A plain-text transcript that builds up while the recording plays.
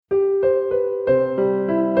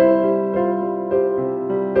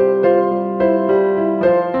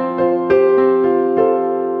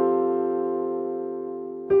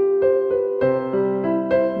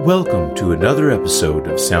Welcome to another episode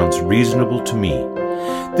of Sounds Reasonable to Me.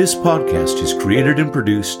 This podcast is created and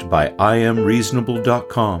produced by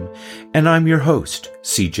IamReasonable.com, and I'm your host,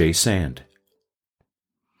 CJ Sand.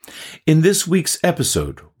 In this week's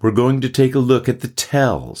episode, we're going to take a look at the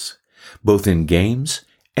tells, both in games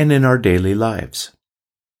and in our daily lives.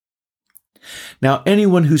 Now,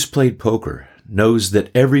 anyone who's played poker knows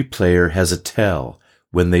that every player has a tell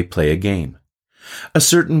when they play a game. A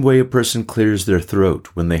certain way a person clears their throat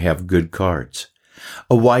when they have good cards,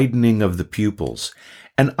 a widening of the pupils,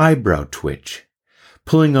 an eyebrow twitch,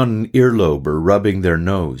 pulling on an earlobe or rubbing their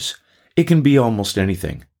nose. It can be almost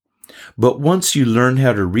anything. But once you learn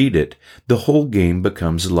how to read it, the whole game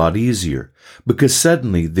becomes a lot easier, because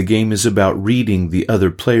suddenly the game is about reading the other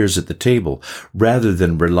players at the table rather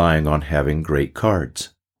than relying on having great cards.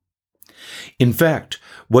 In fact,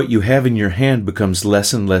 what you have in your hand becomes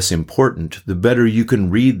less and less important the better you can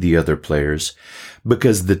read the other players,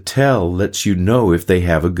 because the tell lets you know if they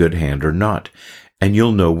have a good hand or not, and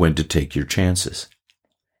you'll know when to take your chances.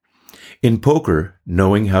 In poker,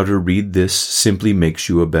 knowing how to read this simply makes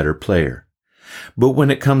you a better player. But when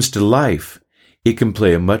it comes to life, it can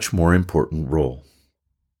play a much more important role.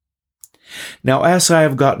 Now, as I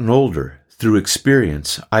have gotten older, through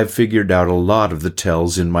experience, I've figured out a lot of the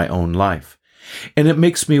tells in my own life. And it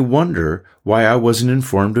makes me wonder why I wasn't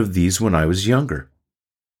informed of these when I was younger.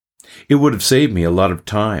 It would have saved me a lot of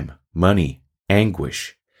time, money,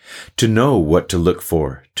 anguish, to know what to look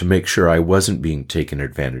for to make sure I wasn't being taken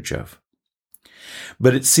advantage of.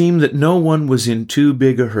 But it seemed that no one was in too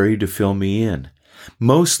big a hurry to fill me in,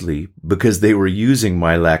 mostly because they were using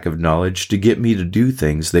my lack of knowledge to get me to do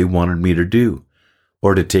things they wanted me to do,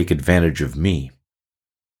 or to take advantage of me.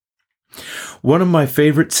 One of my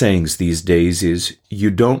favorite sayings these days is,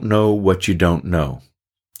 "You don't know what you don't know."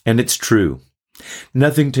 And it's true.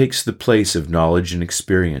 Nothing takes the place of knowledge and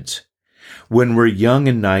experience. When we're young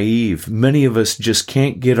and naive, many of us just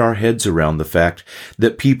can't get our heads around the fact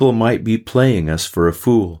that people might be playing us for a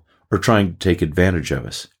fool or trying to take advantage of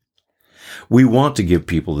us. We want to give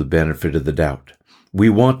people the benefit of the doubt. We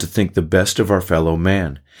want to think the best of our fellow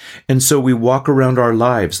man, and so we walk around our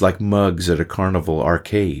lives like mugs at a carnival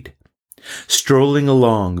arcade, strolling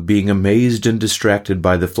along, being amazed and distracted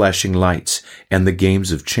by the flashing lights and the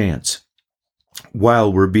games of chance,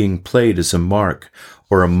 while we're being played as a mark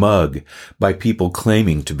or a mug by people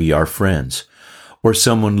claiming to be our friends, or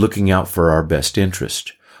someone looking out for our best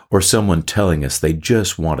interest, or someone telling us they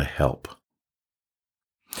just want to help.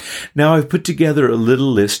 Now, I've put together a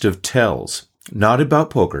little list of tells, not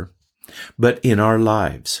about poker, but in our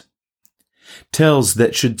lives. Tells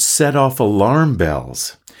that should set off alarm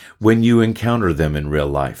bells when you encounter them in real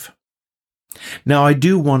life. Now, I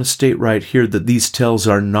do want to state right here that these tells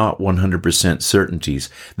are not 100% certainties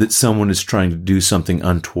that someone is trying to do something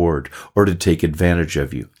untoward or to take advantage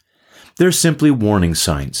of you. They're simply warning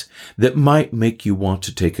signs that might make you want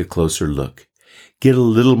to take a closer look, get a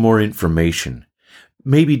little more information,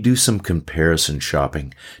 maybe do some comparison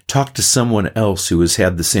shopping, talk to someone else who has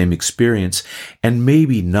had the same experience, and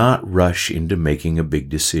maybe not rush into making a big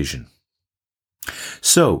decision.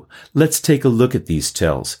 So, let's take a look at these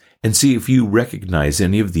tells and see if you recognize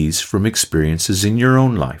any of these from experiences in your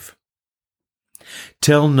own life.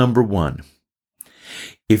 Tell number 1.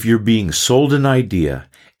 If you're being sold an idea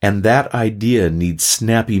and that idea needs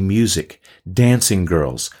snappy music, dancing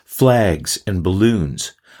girls, flags, and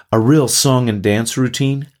balloons, a real song and dance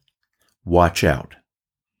routine, watch out.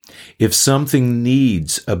 If something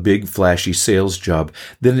needs a big flashy sales job,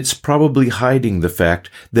 then it's probably hiding the fact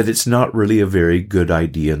that it's not really a very good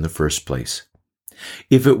idea in the first place.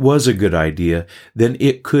 If it was a good idea, then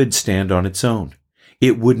it could stand on its own.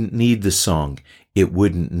 It wouldn't need the song. It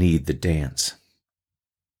wouldn't need the dance.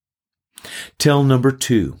 Tell number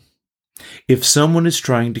 2. If someone is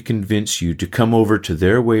trying to convince you to come over to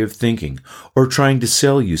their way of thinking or trying to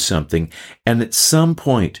sell you something, and at some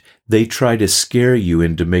point they try to scare you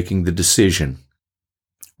into making the decision,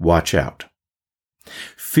 watch out.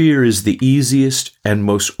 Fear is the easiest and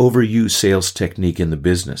most overused sales technique in the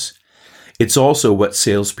business. It's also what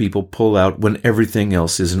salespeople pull out when everything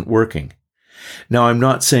else isn't working. Now, I'm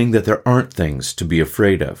not saying that there aren't things to be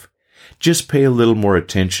afraid of. Just pay a little more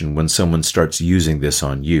attention when someone starts using this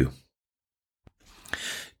on you.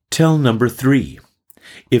 Tell number 3.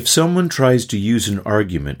 If someone tries to use an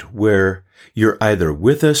argument where you're either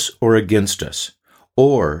with us or against us,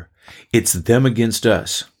 or it's them against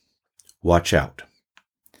us, watch out.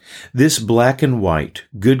 This black and white,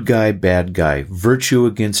 good guy, bad guy, virtue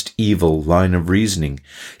against evil line of reasoning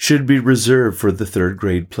should be reserved for the third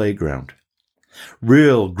grade playground.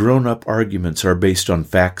 Real grown-up arguments are based on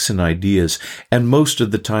facts and ideas, and most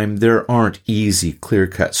of the time there aren't easy,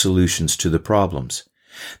 clear-cut solutions to the problems.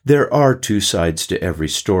 There are two sides to every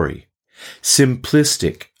story.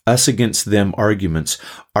 Simplistic, us-against-them arguments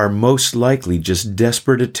are most likely just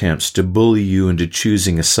desperate attempts to bully you into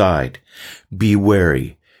choosing a side. Be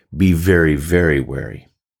wary. Be very, very wary.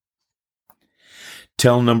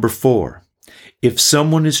 Tell number 4. If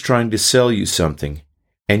someone is trying to sell you something,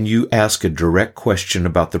 and you ask a direct question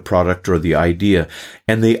about the product or the idea,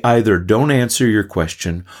 and they either don't answer your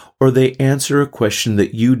question, or they answer a question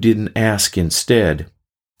that you didn't ask instead,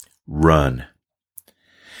 run.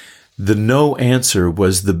 The no answer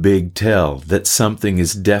was the big tell that something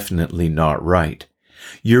is definitely not right.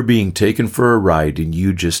 You're being taken for a ride and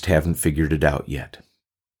you just haven't figured it out yet.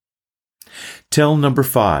 Tell number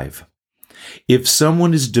 5. If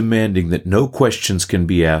someone is demanding that no questions can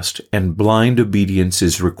be asked and blind obedience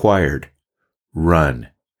is required, run.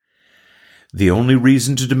 The only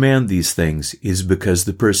reason to demand these things is because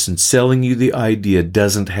the person selling you the idea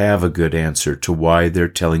doesn't have a good answer to why they're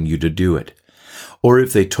telling you to do it. Or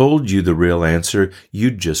if they told you the real answer,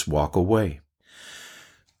 you'd just walk away.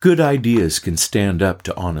 Good ideas can stand up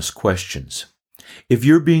to honest questions. If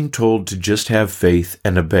you're being told to just have faith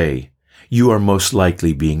and obey, you are most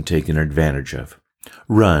likely being taken advantage of.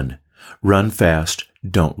 Run. Run fast.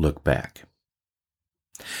 Don't look back.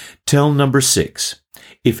 Tell number 6.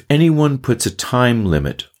 If anyone puts a time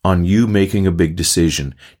limit on you making a big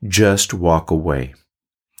decision, just walk away.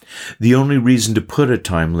 The only reason to put a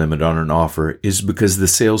time limit on an offer is because the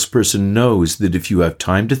salesperson knows that if you have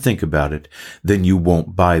time to think about it, then you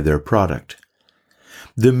won't buy their product.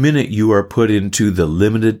 The minute you are put into the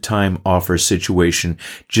limited time offer situation,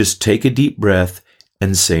 just take a deep breath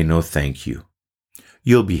and say no thank you.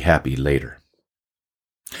 You'll be happy later.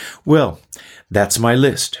 Well, that's my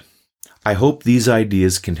list. I hope these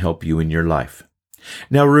ideas can help you in your life.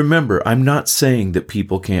 Now remember, I'm not saying that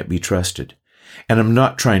people can't be trusted, and I'm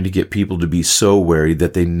not trying to get people to be so wary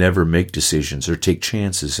that they never make decisions or take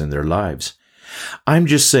chances in their lives. I'm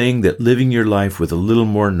just saying that living your life with a little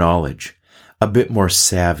more knowledge, a bit more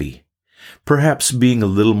savvy, perhaps being a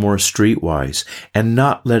little more streetwise, and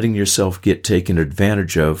not letting yourself get taken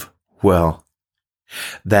advantage of, well,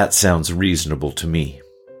 that sounds reasonable to me.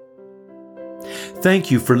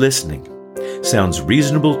 Thank you for listening. Sounds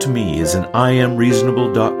Reasonable to Me is an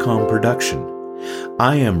IamReasonable.com production.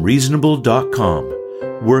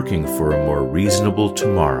 IamReasonable.com, working for a more reasonable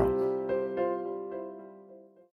tomorrow.